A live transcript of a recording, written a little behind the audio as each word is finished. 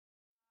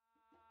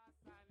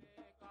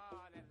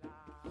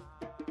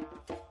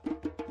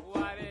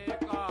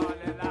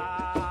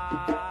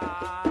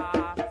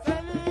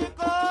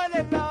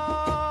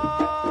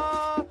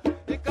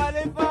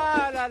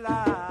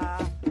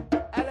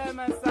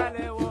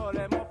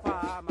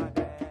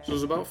So it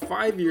was about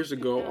 5 years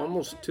ago,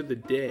 almost to the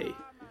day,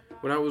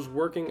 when I was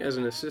working as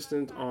an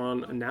assistant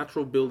on a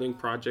natural building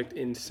project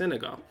in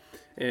Senegal.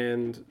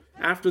 And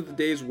after the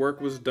day's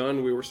work was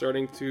done, we were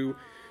starting to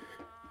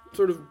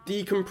sort of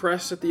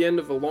decompress at the end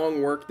of a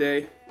long work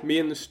day. Me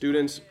and the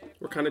students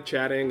were kind of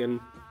chatting,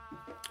 and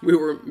we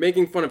were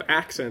making fun of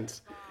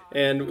accents.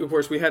 And of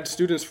course, we had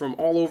students from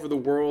all over the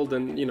world,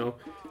 and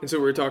so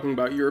we were talking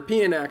about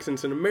European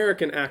accents and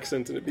American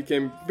accents, and it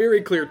became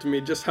very clear to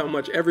me just how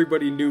much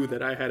everybody knew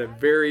that I had a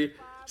very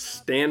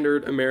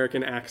standard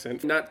American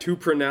accent. Not too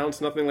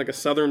pronounced, nothing like a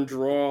southern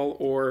drawl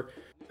or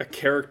a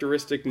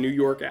characteristic New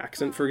York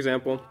accent, for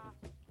example.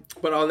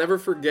 But I'll never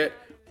forget,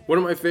 one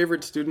of my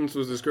favorite students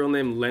was this girl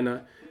named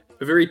Lena,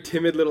 a very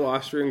timid little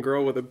Austrian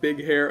girl with a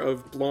big hair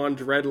of blonde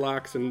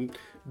dreadlocks and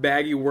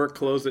baggy work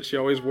clothes that she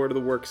always wore to the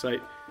work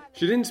site.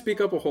 She didn't speak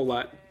up a whole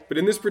lot, but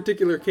in this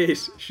particular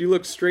case, she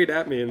looked straight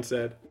at me and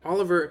said,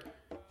 "Oliver,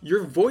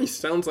 your voice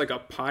sounds like a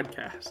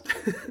podcast."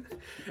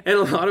 And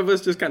a lot of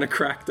us just kind of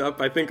cracked up.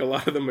 I think a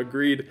lot of them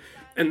agreed.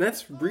 And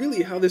that's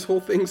really how this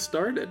whole thing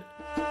started.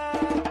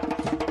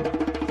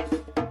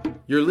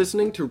 You're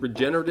listening to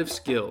Regenerative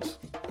Skills.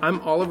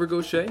 I'm Oliver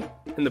Gaucher,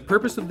 and the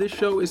purpose of this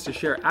show is to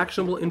share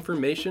actionable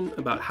information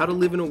about how to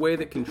live in a way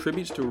that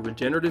contributes to a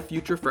regenerative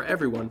future for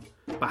everyone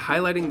by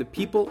highlighting the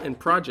people and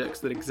projects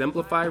that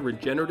exemplify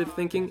regenerative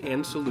thinking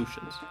and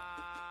solutions.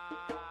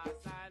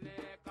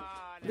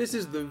 This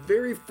is the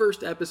very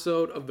first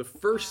episode of the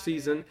first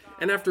season,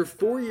 and after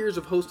 4 years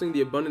of hosting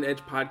the Abundant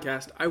Edge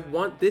podcast, I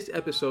want this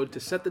episode to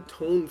set the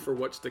tone for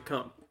what's to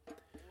come.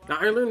 Now,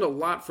 I learned a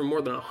lot from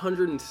more than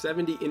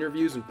 170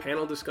 interviews and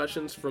panel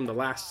discussions from the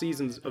last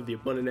seasons of the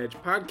Abundant Edge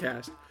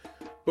podcast,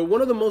 but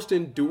one of the most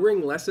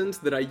enduring lessons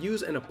that I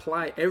use and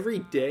apply every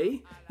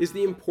day is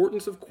the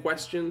importance of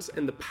questions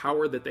and the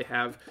power that they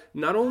have,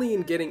 not only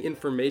in getting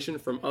information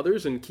from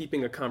others and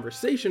keeping a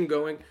conversation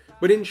going,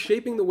 but in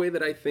shaping the way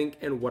that I think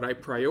and what I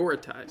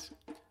prioritize.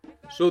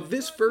 So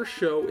this first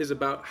show is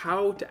about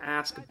how to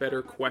ask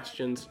better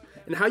questions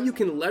and how you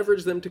can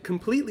leverage them to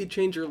completely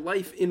change your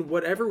life in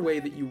whatever way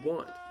that you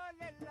want.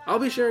 I'll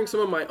be sharing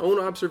some of my own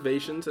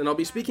observations, and I'll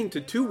be speaking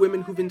to two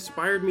women who've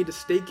inspired me to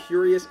stay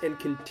curious and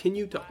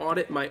continue to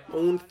audit my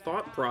own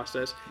thought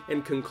process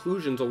and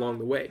conclusions along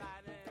the way.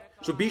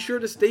 So be sure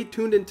to stay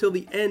tuned until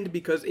the end,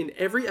 because in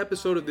every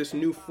episode of this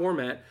new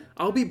format,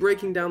 I'll be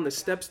breaking down the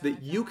steps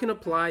that you can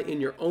apply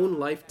in your own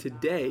life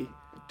today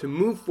to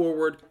move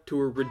forward to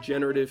a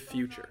regenerative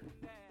future.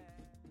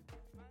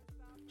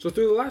 So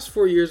through the last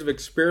 4 years of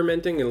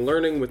experimenting and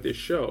learning with this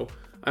show,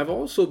 I've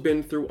also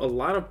been through a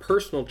lot of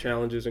personal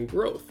challenges and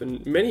growth,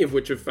 and many of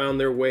which have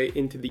found their way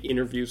into the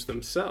interviews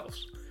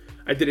themselves.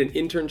 I did an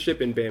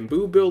internship in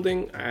bamboo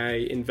building. I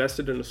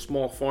invested in a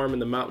small farm in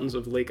the mountains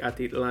of Lake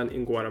Atitlan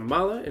in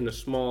Guatemala, in a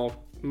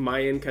small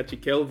Mayan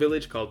Cachiquel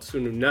village called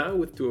Sununa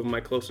with two of my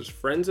closest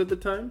friends at the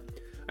time.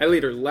 I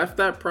later left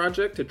that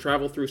project to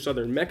travel through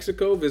southern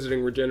Mexico,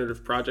 visiting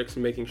regenerative projects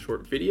and making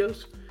short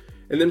videos.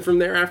 And then from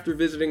there, after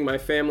visiting my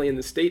family in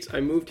the States,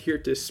 I moved here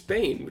to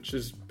Spain, which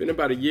has been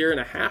about 1.5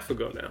 years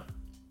ago now.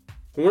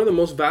 And one of the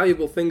most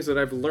valuable things that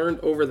I've learned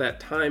over that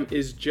time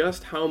is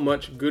just how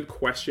much good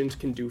questions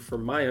can do for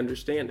my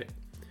understanding.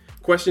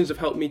 Questions have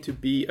helped me to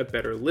be a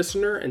better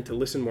listener and to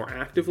listen more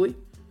actively.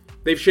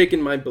 They've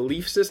shaken my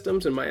belief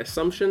systems and my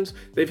assumptions.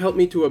 They've helped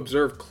me to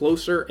observe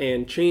closer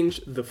and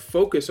change the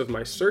focus of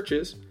my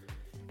searches.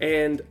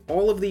 And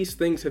all of these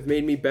things have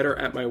made me better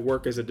at my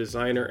work as a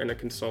designer and a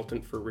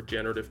consultant for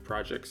regenerative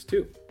projects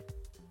too.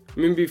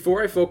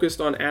 Before I focused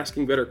on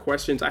asking better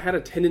questions, I had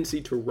a tendency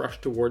to rush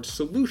towards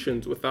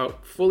solutions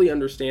without fully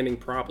understanding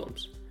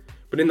problems.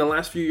 But in the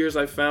last few years,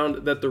 I've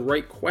found that the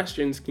right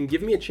questions can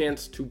give me a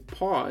chance to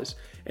pause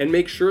and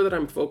make sure that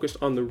I'm focused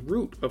on the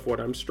root of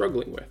what I'm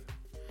struggling with.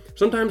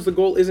 Sometimes the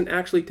goal isn't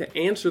actually to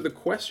answer the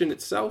question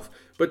itself,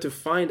 but to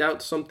find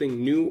out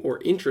something new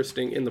or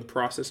interesting in the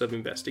process of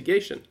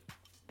investigation.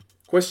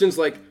 Questions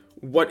like,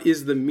 what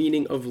is the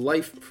meaning of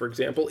life, for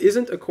example,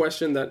 isn't a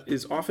question that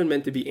is often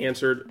meant to be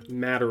answered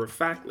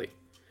matter-of-factly.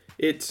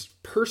 It's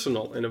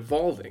personal and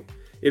evolving.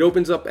 It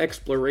opens up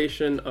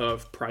exploration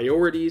of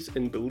priorities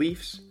and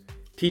beliefs,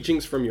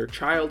 teachings from your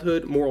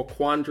childhood, moral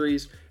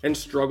quandaries, and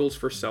struggles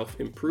for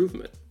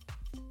self-improvement.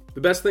 The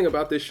best thing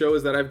about this show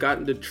is that I've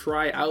gotten to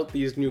try out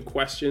these new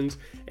questions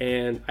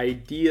and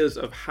ideas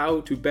of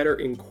how to better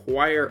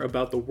inquire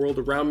about the world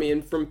around me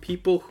and from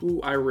people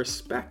who I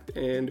respect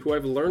and who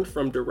I've learned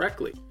from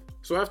directly.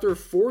 So after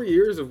 4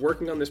 years of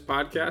working on this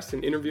podcast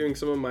and interviewing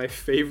some of my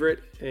favorite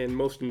and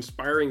most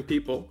inspiring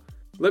people,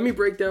 let me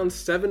break down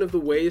 7 of the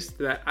ways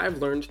that I've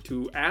learned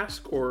to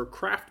ask or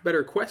craft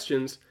better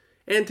questions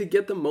and to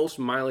get the most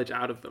mileage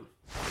out of them.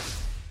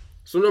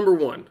 So number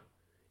 1,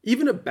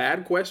 even a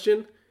bad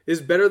question is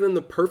better than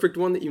the perfect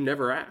one that you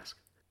never ask.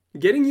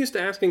 Getting used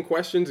to asking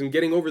questions and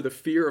getting over the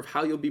fear of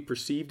how you'll be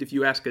perceived if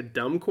you ask a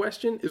dumb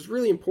question is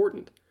really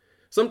important.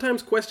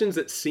 Sometimes questions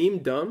that seem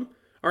dumb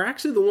are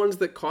actually the ones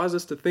that cause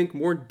us to think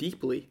more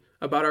deeply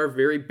about our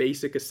very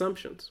basic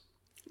assumptions.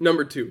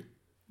 Number 2,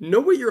 know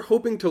what you're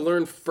hoping to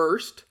learn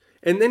first,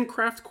 and then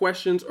craft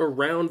questions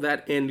around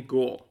that end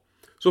goal.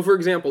 So for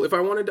example, if I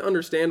wanted to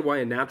understand why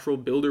a natural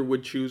builder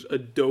would choose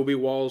adobe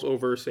walls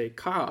over, say,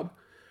 cob,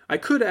 I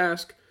could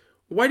ask,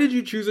 why did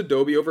you choose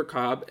adobe over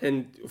cob?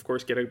 And of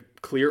course get a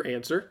clear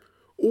answer.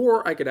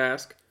 Or I could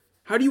ask,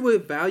 how do you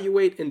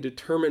evaluate and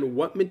determine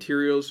what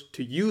materials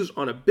to use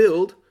on a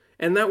build?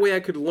 And that way I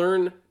could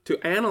learn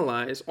to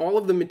analyze all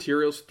of the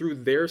materials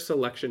through their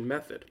selection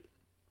method.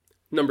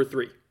 Number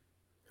 3.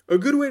 A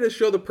good way to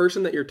show the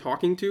person that you're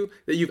talking to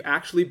that you've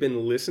actually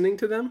been listening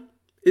to them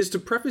is to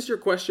preface your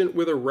question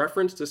with a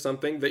reference to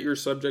something that your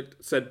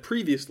subject said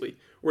previously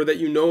or that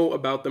you know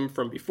about them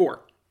from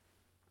before.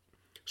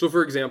 So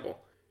for example,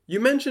 you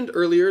mentioned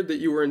earlier that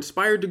you were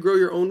inspired to grow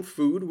your own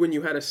food when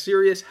you had a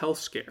serious health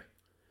scare.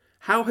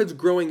 How has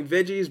growing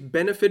veggies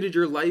benefited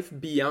your life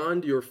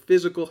beyond your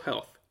physical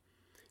health?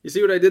 You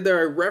see what I did there?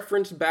 I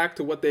referenced back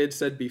to what they had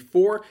said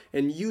before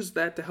and used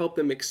that to help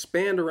them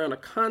expand around a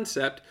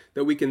concept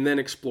that we can then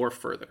explore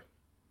further.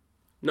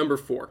 Number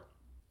 4.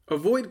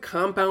 Avoid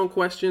compound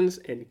questions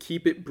and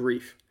keep it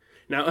brief.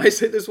 Now, I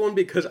say this one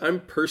because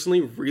I'm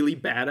personally really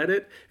bad at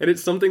it, and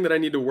it's something that I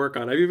need to work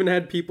on. I've even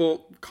had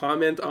people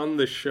comment on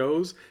the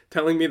shows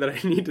telling me that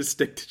I need to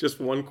stick to just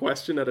one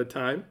question at a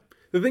time.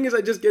 The thing is, I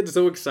just get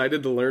so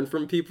excited to learn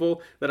from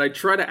people that I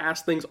try to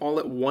ask things all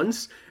at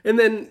once and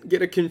then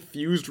get a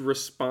confused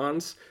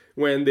response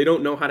when they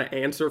don't know how to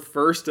answer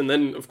first, and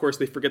then, of course,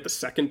 they forget the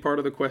second part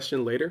of the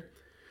question later.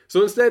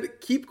 So instead,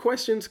 keep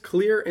questions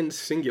clear and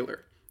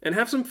singular, and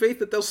have some faith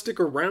that they'll stick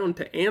around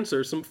to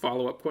answer some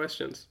follow-up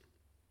questions.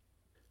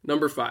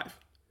 Number 5.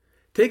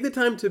 Take the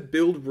time to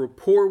build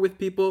rapport with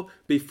people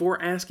before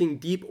asking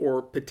deep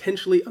or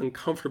potentially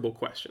uncomfortable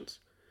questions.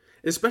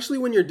 Especially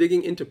when you're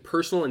digging into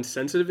personal and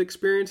sensitive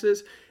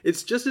experiences,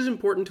 it's just as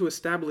important to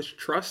establish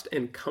trust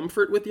and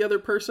comfort with the other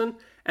person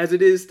as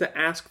it is to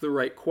ask the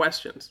right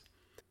questions.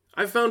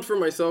 I've found for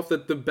myself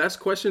that the best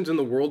questions in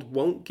the world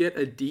won't get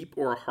a deep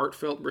or a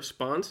heartfelt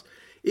response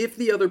if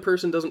the other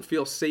person doesn't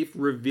feel safe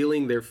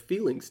revealing their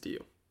feelings to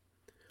you.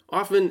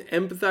 Often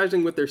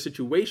empathizing with their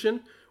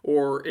situation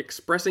or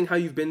expressing how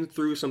you've been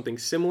through something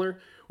similar,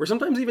 or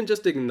sometimes even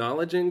just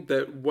acknowledging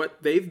that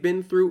what they've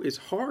been through is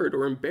hard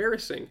or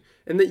embarrassing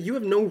and that you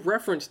have no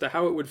reference to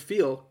how it would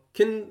feel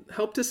can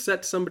help to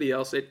set somebody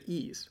else at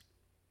ease.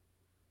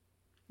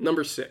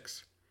 Number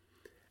 6.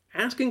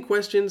 Asking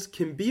questions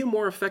can be a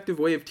more effective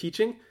way of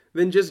teaching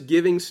than just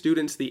giving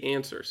students the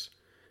answers.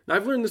 Now,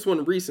 I've learned this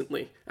one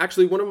recently.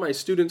 Actually, one of my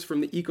students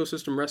from the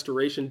Ecosystem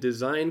Restoration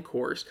Design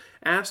course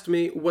asked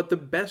me what the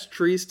best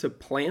trees to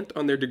plant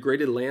on their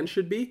degraded land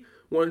should be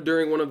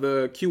during one of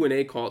the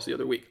Q&A calls the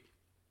other week.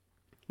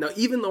 Now,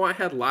 even though I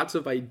had lots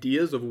of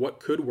ideas of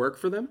what could work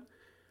for them,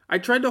 I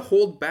tried to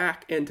hold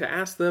back and to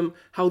ask them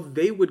how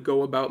they would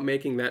go about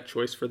making that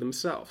choice for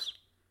themselves.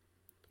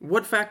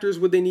 What factors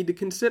would they need to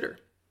consider?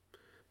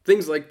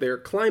 Things like their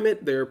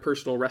climate, their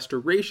personal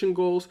restoration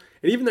goals,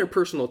 and even their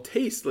personal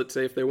taste, let's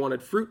say if they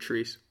wanted fruit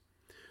trees.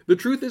 The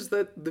truth is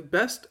that the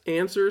best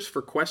answers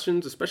for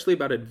questions, especially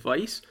about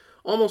advice,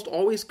 almost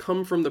always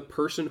come from the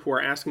person who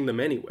are asking them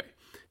anyway.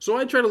 So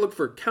I try to look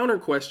for counter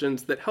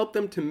questions that help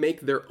them to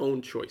make their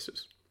own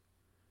choices.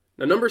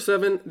 Now, number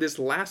 7, this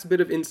last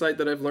bit of insight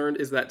that I've learned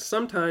is that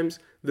sometimes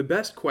the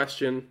best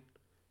question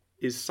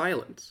is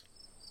silence.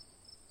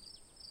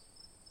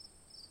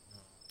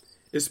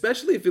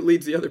 Especially if it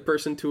leads the other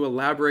person to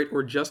elaborate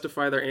or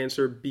justify their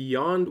answer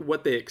beyond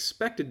what they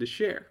expected to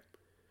share.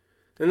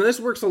 And this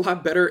works a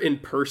lot better in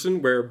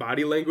person, where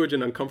body language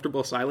and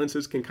uncomfortable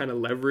silences can kind of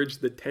leverage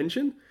the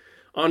tension.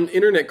 On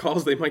internet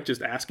calls, they might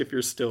just ask if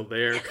you're still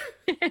there.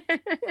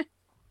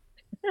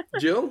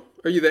 Jill,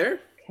 are you there?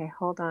 Okay,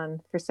 hold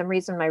on. For some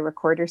reason, my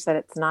recorder said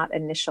it's not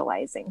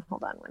initializing.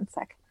 Hold on one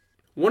sec.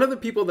 One of the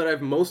people that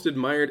I've most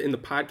admired in the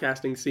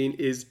podcasting scene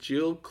is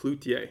Jill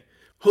Cloutier,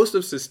 host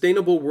of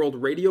Sustainable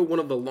World Radio, one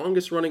of the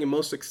longest running and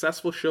most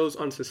successful shows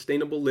on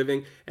sustainable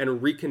living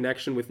and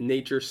reconnection with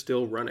nature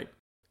still running.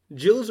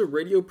 Jill is a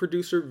radio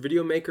producer,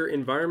 video maker,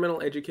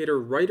 environmental educator,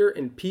 writer,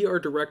 and PR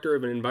director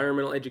of an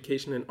environmental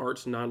education and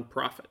arts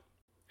nonprofit.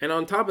 And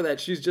on top of that,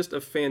 she's just a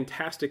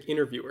fantastic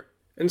interviewer.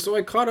 And so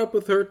I caught up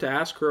with her to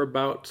ask her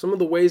about some of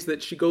the ways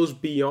that she goes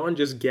beyond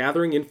just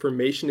gathering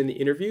information in the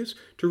interviews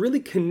to really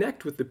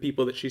connect with the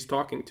people that she's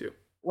talking to.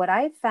 What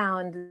I've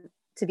found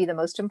to be the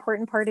most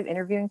important part of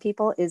interviewing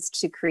people is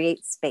to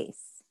create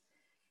space.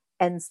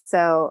 And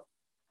so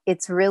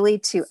it's really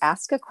to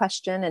ask a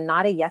question and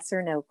not a yes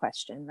or no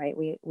question, right?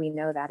 We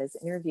know that as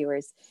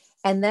interviewers.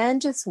 And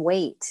then just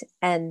wait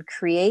and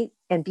create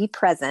and be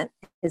present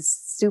is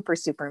super,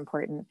 super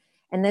important.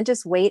 And then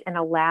just wait and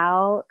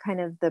allow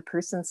kind of the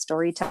person's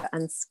story to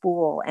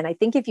unspool. And I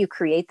think if you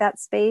create that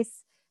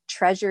space,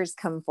 treasures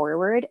come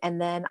forward.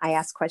 And then I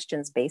ask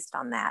questions based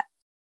on that.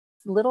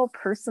 Little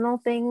personal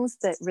things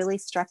that really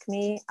struck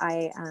me,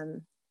 I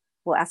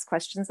will ask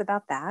questions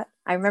about that.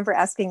 I remember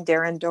asking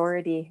Darren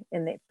Doherty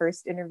in the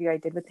first interview I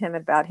did with him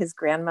about his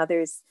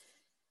grandmother's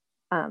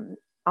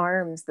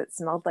arms that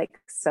smelled like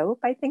soap,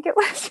 I think it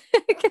was,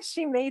 because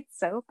she made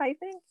soap, I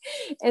think.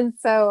 And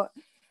so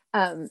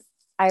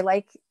I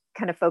like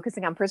kind of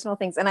focusing on personal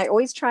things. And I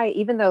always try,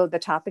 even though the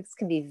topics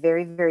can be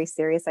very, very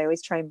serious, I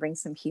always try and bring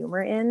some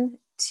humor in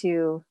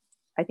to,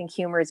 I think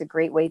humor is a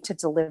great way to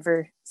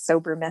deliver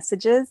sober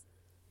messages.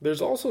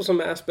 There's also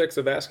some aspects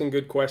of asking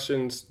good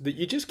questions that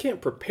you just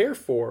can't prepare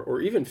for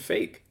or even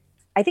fake.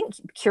 I think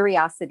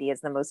curiosity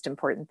is the most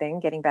important thing,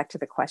 getting back to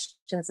the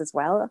questions as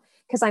well,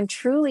 because I'm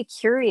truly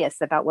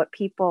curious about what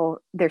people,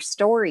 their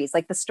stories,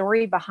 like the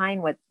story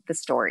behind what the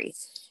story.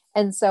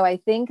 And so I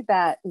think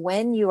that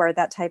when you are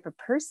that type of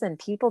person,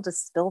 people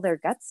just spill their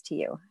guts to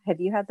you.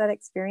 Have you had that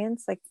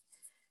experience? Like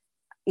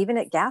even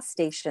at gas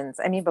stations,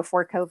 I mean,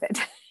 before COVID,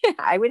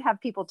 I would have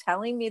people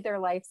telling me their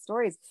life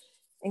stories.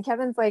 And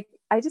Kevin's like,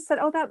 I just said,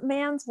 oh, that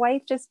man's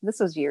wife just, this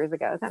was years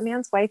ago, that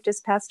man's wife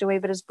just passed away,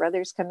 but his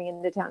brother's coming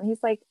into town. And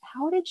he's like,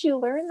 how did you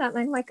learn that? And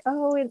I'm like,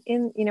 oh,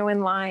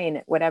 in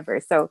line,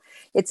 whatever. So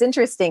it's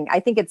interesting.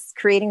 I think it's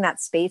creating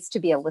that space to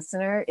be a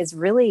listener is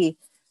really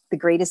the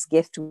greatest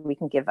gift we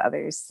can give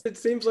others. It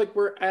seems like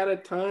we're at a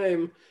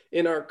time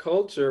in our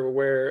culture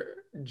where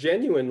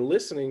genuine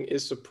listening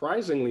is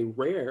surprisingly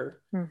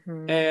rare.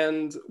 Mm-hmm.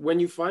 And when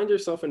you find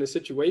yourself in a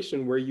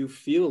situation where you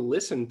feel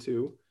listened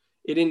to,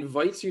 it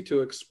invites you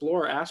to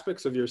explore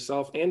aspects of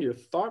yourself and your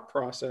thought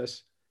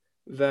process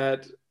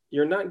that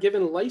you're not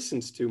given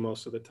license to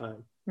most of the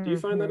time. Do you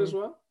find that Mm-hmm. as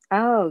well?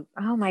 Oh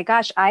my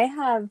gosh. I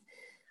have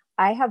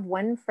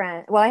one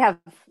friend. Well, I have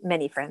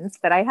many friends,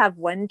 but I have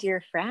one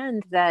dear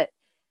friend that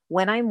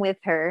when I'm with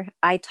her,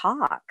 I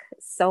talk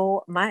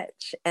so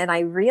much. And I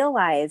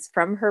realize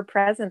from her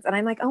presence, and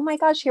I'm like, oh my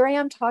gosh, here I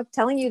am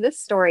telling you this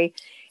story.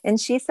 And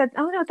she said,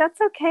 oh no,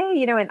 that's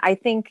okay. And I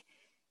think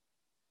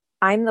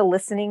I'm the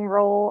listening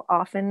role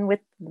often with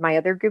my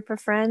other group of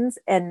friends.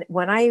 And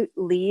when I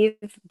leave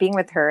being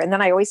with her, and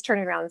then I always turn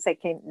it around and say,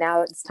 okay,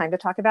 now it's time to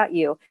talk about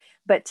you.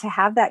 But to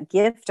have that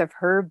gift of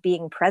her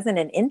being present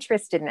and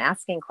interested in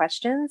asking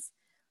questions,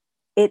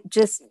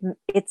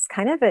 it's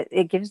kind of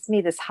it gives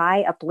me this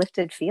high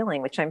uplifted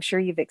feeling, which I'm sure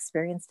you've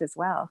experienced as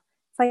well.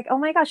 It's like, oh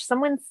my gosh,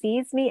 someone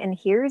sees me and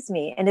hears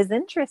me and is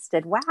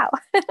interested. Wow.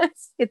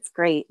 It's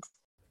great.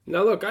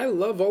 Now, look, I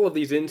love all of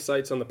these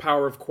insights on the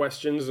power of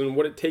questions and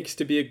what it takes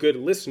to be a good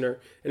listener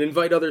and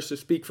invite others to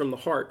speak from the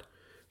heart.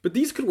 But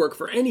these could work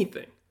for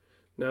anything.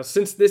 Now,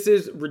 since this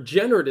is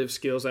regenerative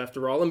skills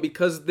after all, and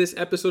because this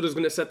episode is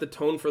going to set the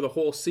tone for the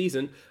whole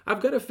season,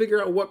 I've got to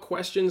figure out what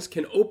questions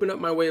can open up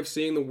my way of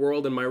seeing the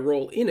world and my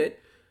role in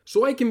it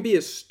so I can be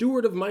a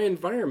steward of my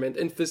environment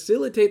and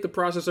facilitate the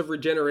process of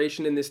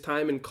regeneration in this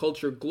time and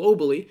culture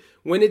globally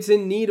when it's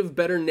in need of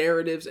better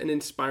narratives and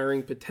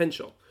inspiring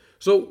potential.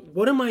 So,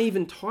 what am I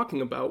even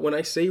talking about when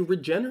I say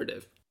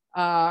regenerative?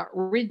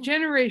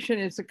 Regeneration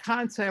is a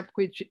concept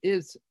which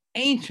is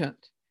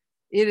ancient.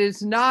 It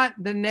is not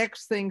the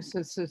next thing to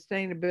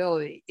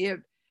sustainability.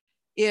 It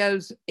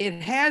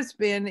has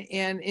been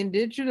in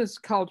indigenous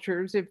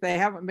cultures, if they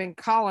haven't been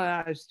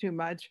colonized too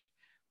much,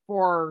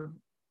 for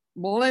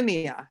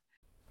millennia.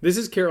 This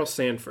is Carol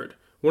Sanford,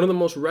 one of the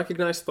most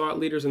recognized thought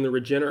leaders in the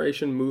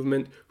regeneration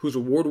movement, whose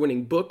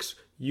award-winning books,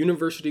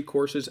 university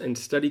courses, and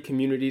study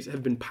communities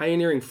have been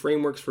pioneering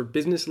frameworks for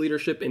business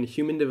leadership and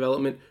human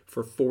development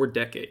for 4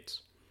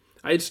 decades.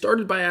 I had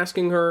started by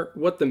asking her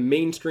what the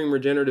mainstream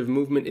regenerative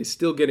movement is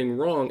still getting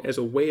wrong as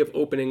a way of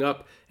opening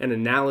up an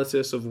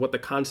analysis of what the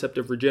concept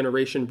of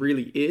regeneration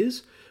really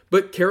is,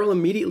 but Carol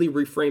immediately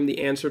reframed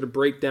the answer to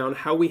break down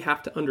how we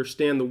have to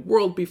understand the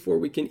world before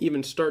we can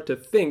even start to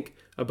think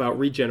about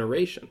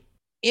regeneration.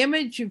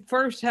 Image you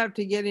first have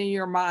to get in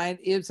your mind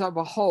is of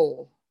a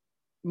whole.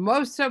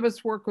 Most of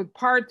us work with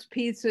parts,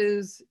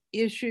 pieces,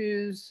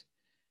 issues,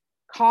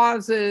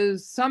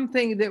 causes,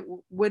 something that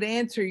would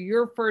answer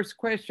your first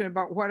question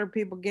about what are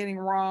people getting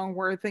wrong,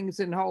 where are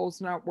things in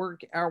holes not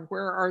working, or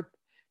where are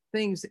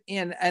things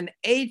in an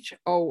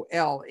HOLE,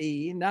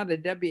 not a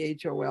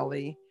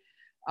WHOLE.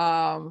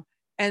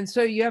 And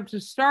so you have to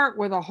start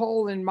with a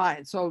whole in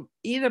mind. So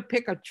either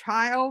pick a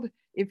child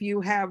if you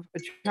have a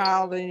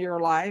child in your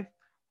life,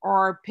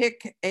 or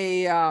pick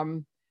a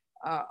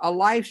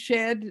life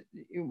shed,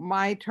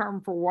 my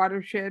term for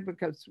watershed,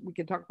 because we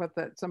can talk about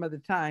that some of the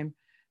time.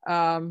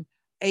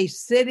 A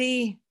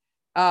city,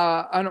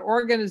 an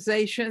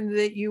organization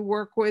that you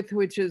work with,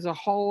 which is a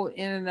whole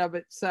in and of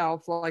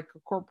itself, like a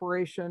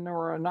corporation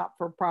or a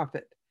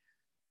not-for-profit.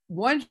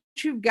 Once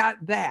you've got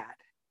that,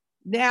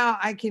 now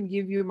I can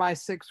give you my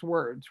 6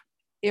 words.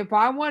 If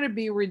I want to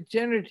be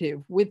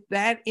regenerative with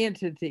that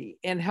entity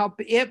and help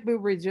it be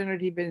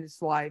regenerative in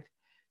its life,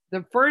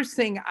 the first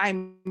thing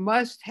I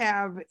must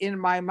have in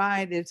my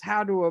mind is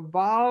how to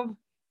evolve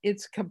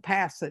its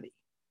capacity.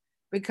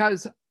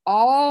 Because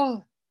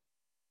all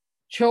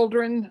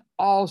children,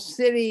 all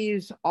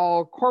cities,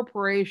 all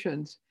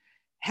corporations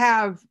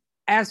have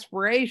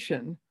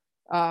aspiration.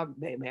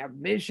 They have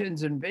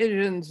missions and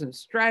visions and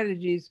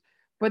strategies,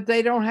 but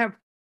they don't have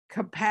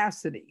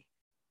capacity.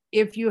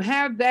 If you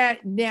have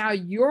that, now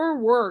your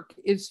work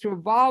is to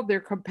evolve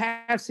their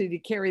capacity to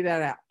carry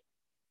that out.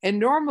 And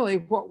normally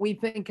what we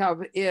think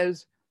of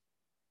is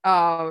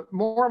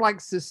more like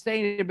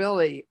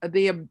sustainability.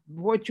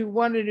 What you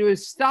want to do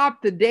is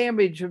stop the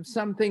damage of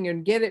something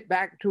and get it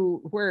back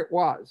to where it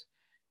was.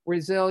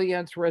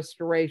 Resilience,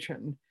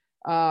 restoration.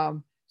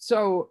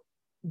 So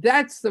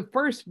that's the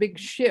first big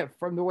shift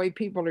from the way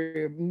people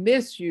are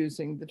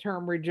misusing the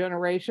term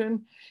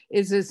regeneration.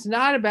 Is it's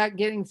not about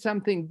getting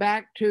something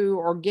back to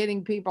or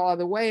getting people out of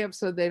the way of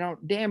so they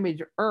don't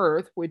damage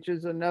Earth, which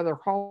is another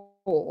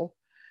whole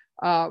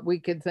we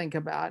could think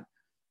about.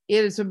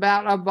 It is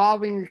about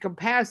evolving the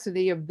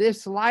capacity of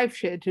this life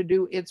shed to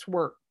do its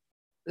work.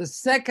 The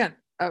second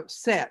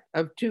set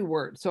of two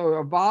words. So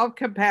evolve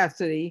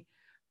capacity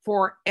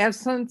for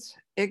essence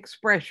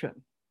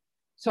expression.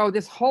 So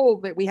this whole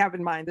that we have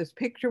in mind, this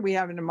picture we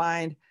have in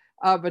mind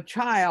of a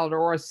child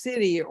or a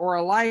city or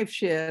a life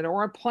shed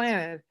or a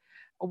planet,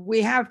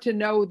 we have to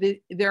know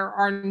that there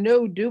are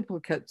no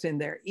duplicates in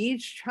there.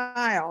 Each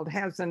child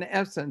has an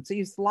essence.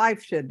 Each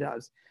life shed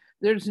does.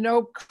 There's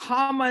no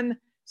common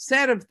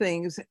set of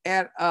things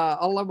at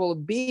a level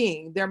of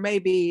being. There may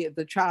be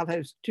the child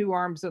has 2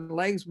 arms and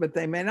legs, but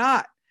they may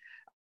not.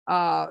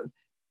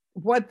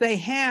 What they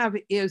have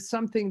is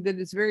something that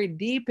is very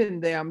deep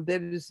in them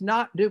that is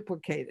not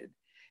duplicated.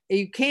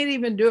 You can't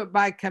even do it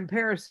by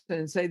comparison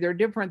and say they're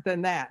different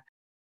than that.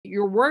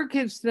 Your work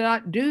is to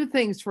not do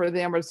things for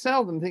them or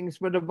sell them things,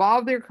 but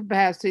evolve their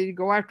capacity to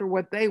go after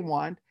what they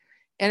want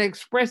and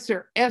express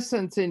their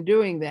essence in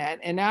doing that.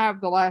 And now I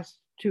have the last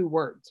 2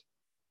 words.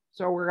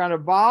 So we're going to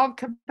evolve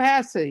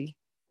capacity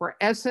for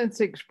essence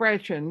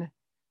expression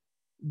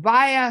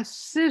via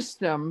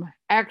system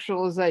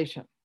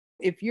actualization.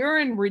 If you're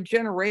in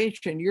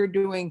regeneration, you're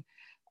doing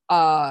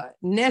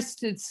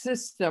nested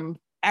system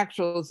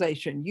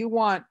actualization. You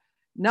want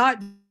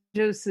not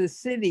just the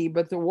city,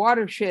 but the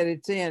watershed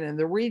it's in and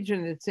the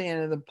region it's in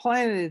and the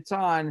planet it's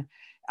on,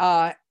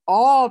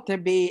 all to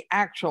be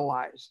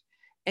actualized.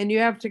 And you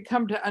have to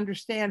come to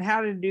understand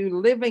how to do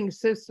living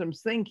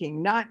systems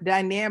thinking, not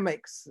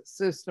dynamics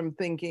system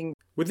thinking.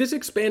 With this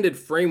expanded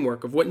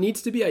framework of what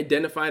needs to be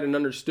identified and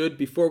understood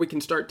before we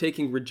can start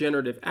taking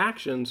regenerative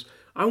actions,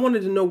 I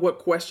wanted to know what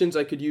questions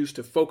I could use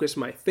to focus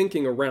my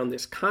thinking around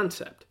this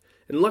concept.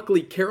 And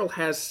luckily, Carol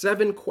has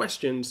 7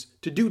 questions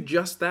to do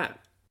just that.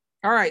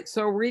 All right,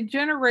 so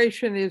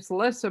regeneration is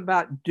less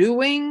about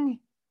doing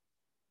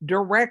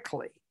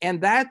directly.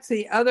 And that's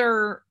the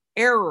other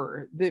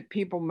error that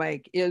people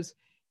make is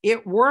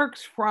it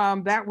works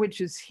from that which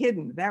is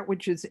hidden, that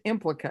which is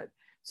implicate.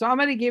 So I'm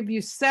going to give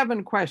you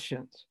 7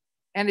 questions.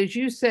 And as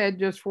you said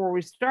just before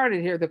we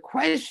started here, the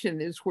question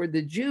is where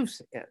the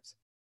juice is.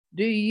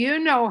 Do you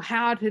know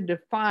how to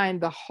define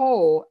the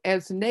whole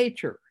as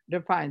nature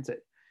defines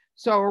it?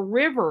 So a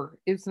river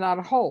is not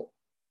a whole.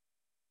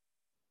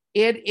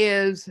 It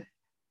is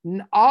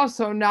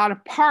also not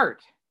a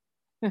part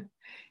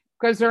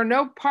because there are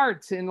no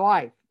parts in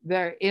life.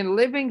 In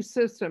living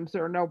systems,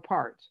 there are no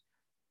parts.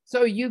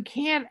 So you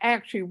can't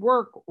actually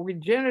work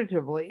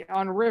regeneratively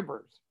on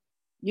rivers.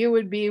 You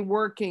would be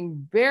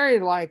working very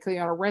likely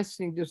on a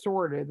resting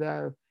disorder,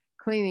 the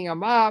cleaning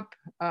them up,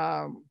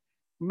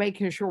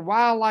 making sure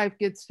wildlife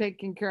gets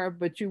taken care of,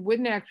 but you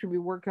wouldn't actually be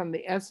working on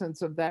the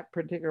essence of that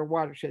particular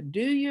watershed.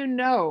 Do you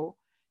know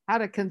how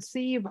to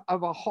conceive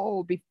of a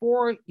whole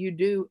before you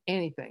do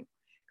anything?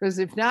 Because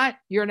if not,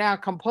 you're now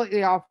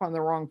completely off on the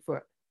wrong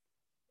foot.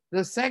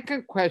 The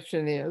second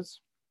question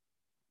is,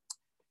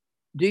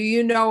 do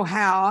you know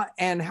how,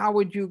 and how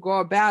would you go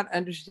about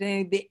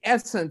understanding the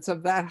essence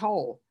of that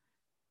whole?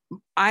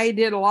 I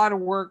did a lot of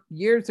work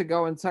years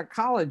ago in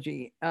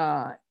psychology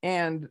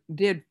and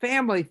did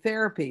family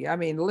therapy. I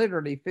mean,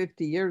 literally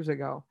 50 years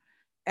ago.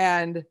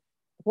 And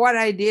what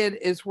I did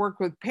is work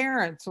with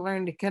parents,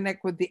 learn to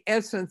connect with the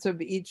essence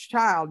of each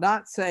child,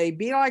 not say,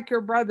 be like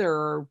your brother,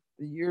 or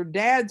your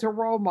dad's a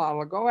role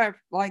model, go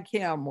after like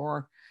him,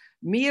 or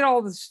meet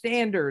all the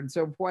standards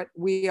of what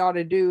we ought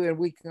to do. And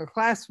we can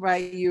classify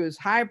you as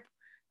high,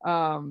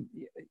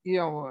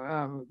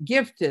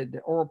 gifted,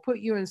 or put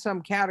you in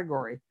some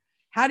category.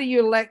 How do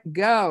you let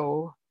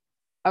go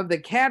of the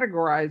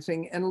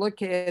categorizing and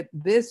look at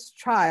this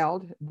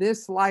child,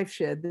 this life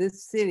shed,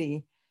 this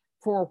city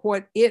for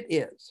what it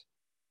is?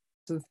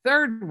 The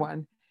third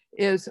one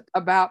is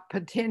about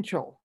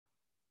potential,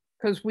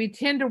 because we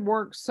tend to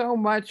work so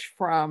much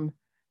from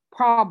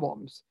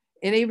problems.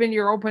 And even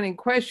your opening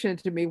question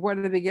to me, what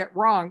did they get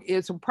wrong,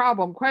 is a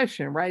problem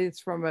question, right? It's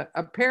from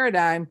a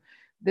paradigm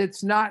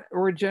that's not a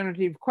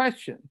regenerative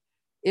question.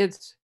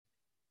 It's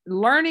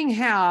learning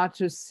how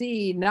to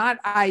see not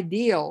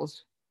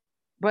ideals,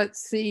 but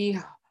see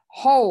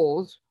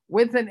wholes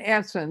with an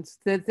essence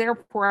that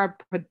therefore our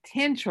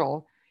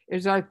potential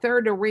is our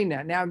third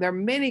arena. Now, there are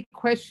many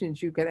questions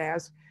you could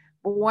ask,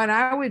 but what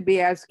I would be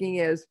asking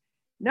is,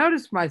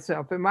 notice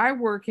myself, am I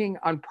working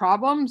on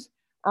problems,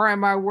 or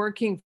am I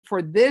working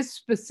for this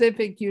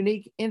specific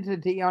unique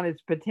entity on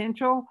its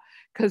potential?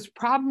 Because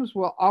problems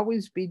will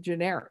always be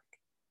generic.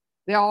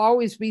 There'll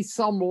always be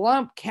some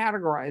lump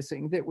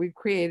categorizing that we've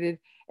created.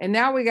 And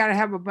now we got to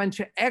have a bunch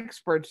of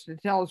experts to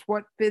tell us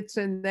what fits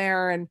in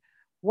there and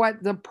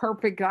what the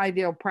perfect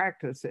ideal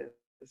practice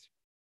is.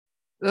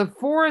 The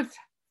fourth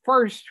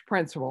first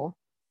principle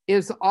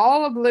is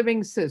all of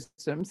living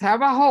systems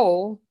have a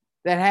whole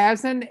that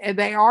has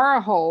they are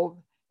a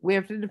whole. We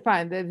have to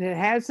define that it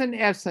has an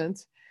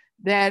essence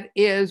that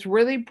is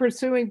really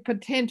pursuing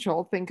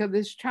potential. Think of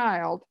this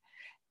child.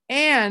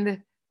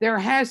 And there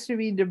has to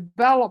be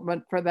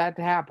development for that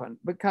to happen,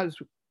 because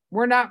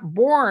we're not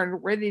born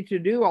ready to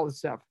do all the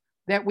stuff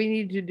that we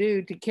need to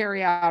do to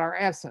carry out our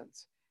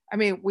essence. I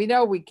mean, we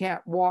know we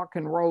can't walk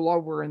and roll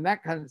over and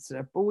that kind of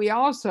stuff, but we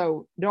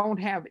also don't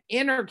have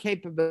inner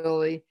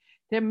capability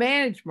to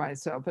manage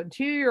myself. A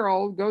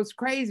 2-year-old goes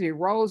crazy,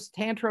 rolls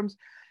tantrums.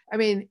 I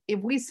mean, if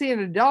we see an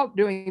adult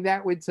doing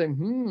that, we'd say,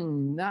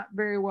 not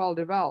very well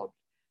developed.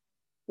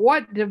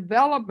 What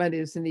development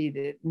is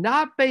needed,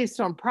 not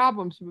based on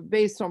problems, but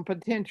based on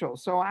potential.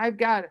 So I've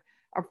got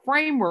a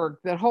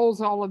framework that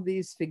holds all of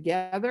these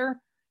together.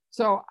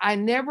 So I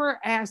never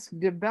ask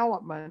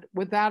development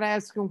without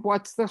asking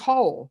what's the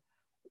whole,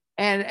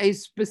 and a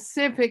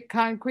specific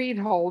concrete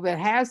whole that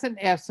has an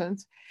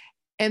essence.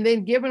 And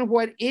then given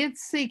what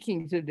it's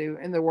seeking to do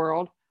in the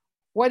world,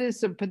 what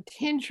is the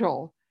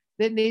potential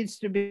that needs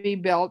to be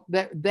built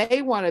that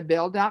they want to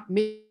build, not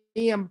me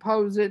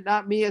impose it,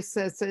 not me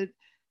assess it,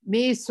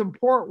 me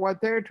support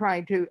what they're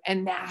trying to.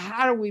 And now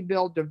how do we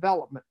build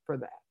development for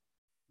that?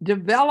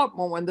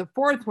 Development one, the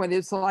fourth one,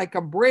 is like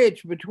a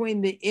bridge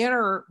between the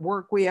inner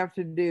work we have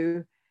to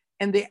do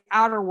and the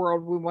outer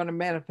world we want to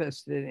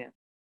manifest it in.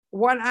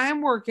 What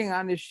I'm working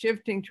on is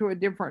shifting to a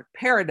different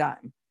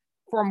paradigm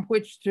from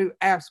which to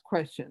ask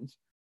questions.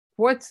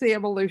 What's the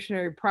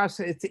evolutionary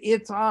process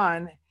it's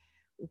on?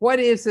 What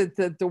is it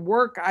that the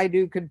work I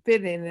do could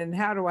fit in, and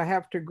how do I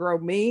have to grow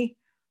me?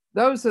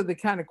 Those are the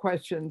kind of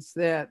questions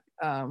that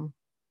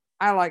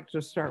I like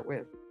to start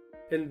with.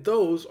 And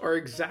those are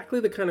exactly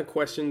the kind of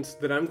questions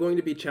that I'm going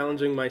to be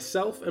challenging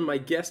myself and my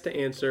guests to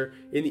answer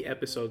in the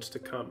episodes to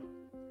come.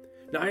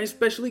 Now, I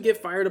especially get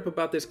fired up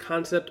about this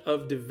concept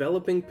of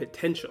developing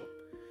potential.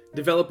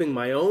 Developing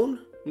my own,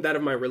 that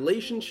of my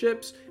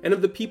relationships, and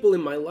of the people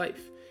in my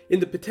life. In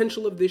the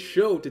potential of this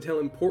show to tell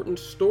important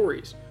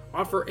stories,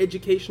 offer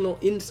educational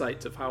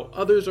insights of how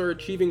others are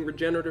achieving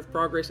regenerative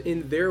progress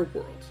in their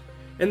worlds,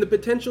 and the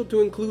potential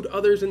to include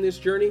others in this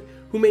journey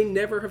who may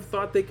never have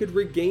thought they could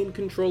regain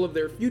control of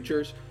their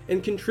futures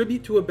and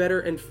contribute to a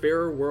better and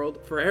fairer world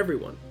for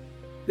everyone.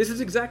 This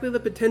is exactly the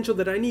potential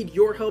that I need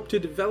your help to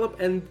develop,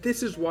 and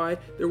this is why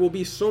there will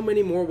be so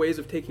many more ways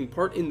of taking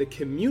part in the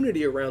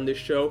community around this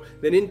show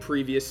than in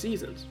previous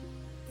seasons.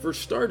 For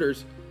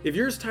starters, if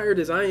you're as tired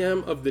as I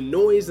am of the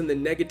noise and the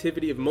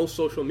negativity of most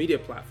social media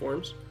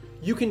platforms,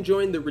 you can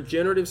join the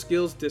Regenerative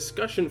Skills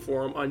discussion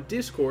forum on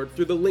Discord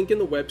through the link in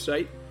the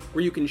website,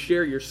 where you can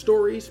share your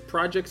stories,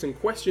 projects, and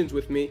questions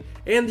with me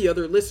and the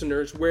other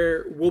listeners,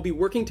 where we'll be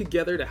working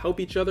together to help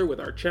each other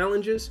with our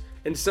challenges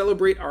and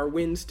celebrate our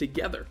wins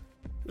together.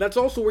 That's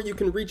also where you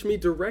can reach me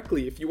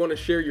directly if you want to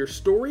share your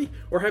story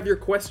or have your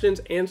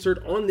questions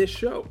answered on this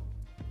show.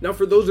 Now,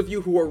 for those of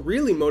you who are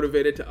really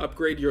motivated to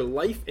upgrade your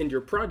life and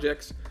your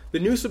projects, the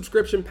new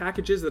subscription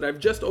packages that I've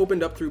just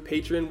opened up through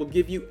Patreon will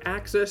give you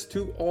access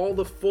to all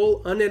the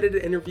full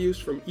unedited interviews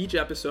from each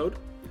episode,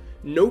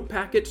 note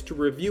packets to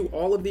review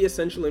all of the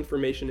essential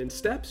information and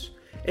steps,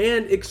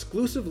 and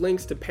exclusive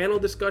links to panel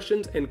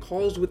discussions and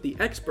calls with the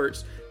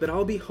experts that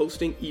I'll be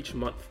hosting each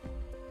month.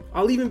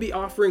 I'll even be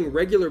offering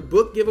regular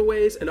book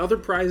giveaways and other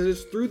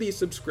prizes through these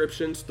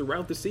subscriptions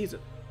throughout the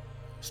season.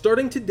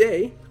 Starting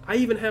today, I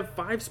even have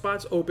 5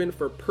 spots open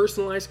for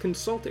personalized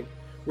consulting,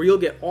 where you'll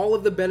get all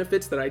of the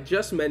benefits that I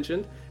just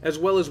mentioned, as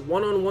well as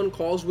one-on-one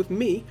calls with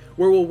me,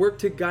 where we'll work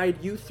to guide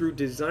you through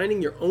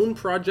designing your own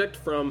project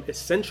from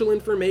essential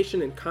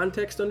information and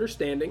context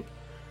understanding,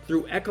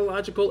 through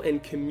ecological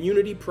and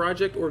community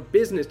project or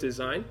business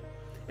design,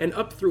 and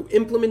up through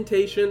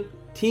implementation,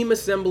 team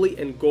assembly,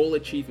 and goal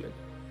achievement.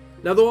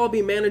 Now, though I'll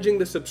be managing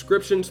the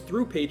subscriptions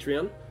through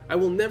Patreon, I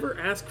will never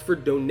ask for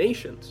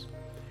donations.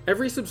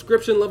 Every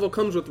subscription level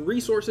comes with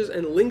resources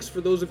and links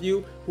for those of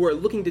you who are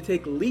looking to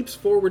take leaps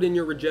forward in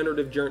your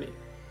regenerative journey.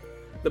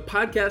 The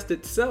podcast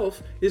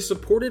itself is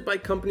supported by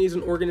companies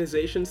and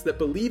organizations that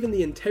believe in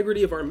the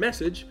integrity of our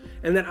message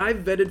and that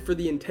I've vetted for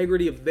the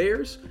integrity of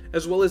theirs,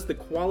 as well as the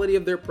quality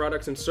of their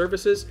products and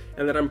services,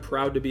 and that I'm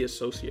proud to be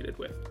associated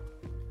with.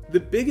 The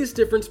biggest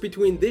difference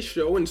between this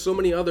show and so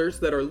many others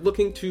that are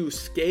looking to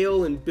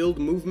scale and build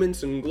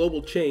movements and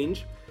global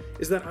change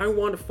is that I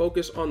want to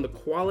focus on the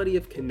quality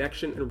of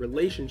connection and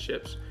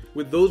relationships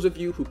with those of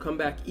you who come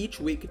back each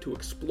week to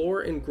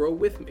explore and grow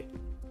with me.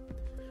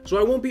 So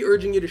I won't be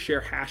urging you to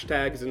share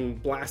hashtags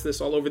and blast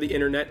this all over the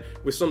internet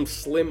with some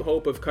slim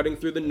hope of cutting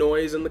through the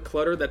noise and the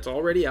clutter that's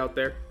already out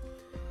there.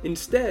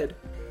 Instead,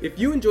 if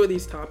you enjoy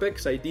these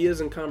topics,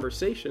 ideas, and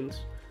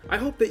conversations, I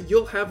hope that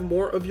you'll have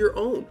more of your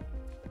own.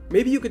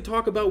 Maybe you could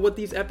talk about what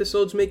these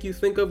episodes make you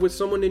think of with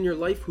someone in your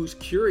life who's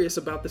curious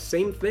about the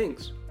same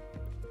things.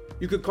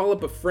 You could call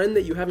up a friend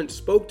that you haven't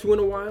spoke to in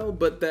a while,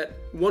 but that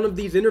one of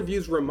these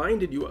interviews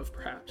reminded you of,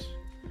 perhaps.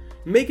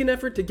 Make an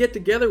effort to get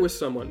together with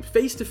someone,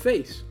 face to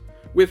face,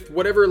 with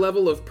whatever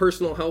level of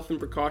personal health and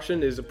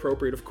precaution is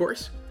appropriate, of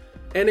course.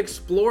 and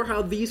explore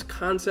how these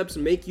concepts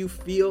make you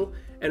feel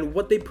and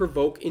what they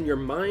provoke in your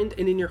mind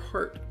and in your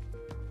heart.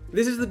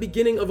 This is the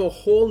beginning of a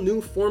whole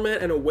new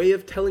format and a way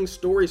of telling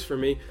stories for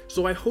me,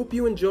 so I hope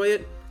you enjoy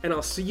it, and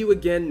I'll see you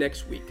again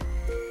next week.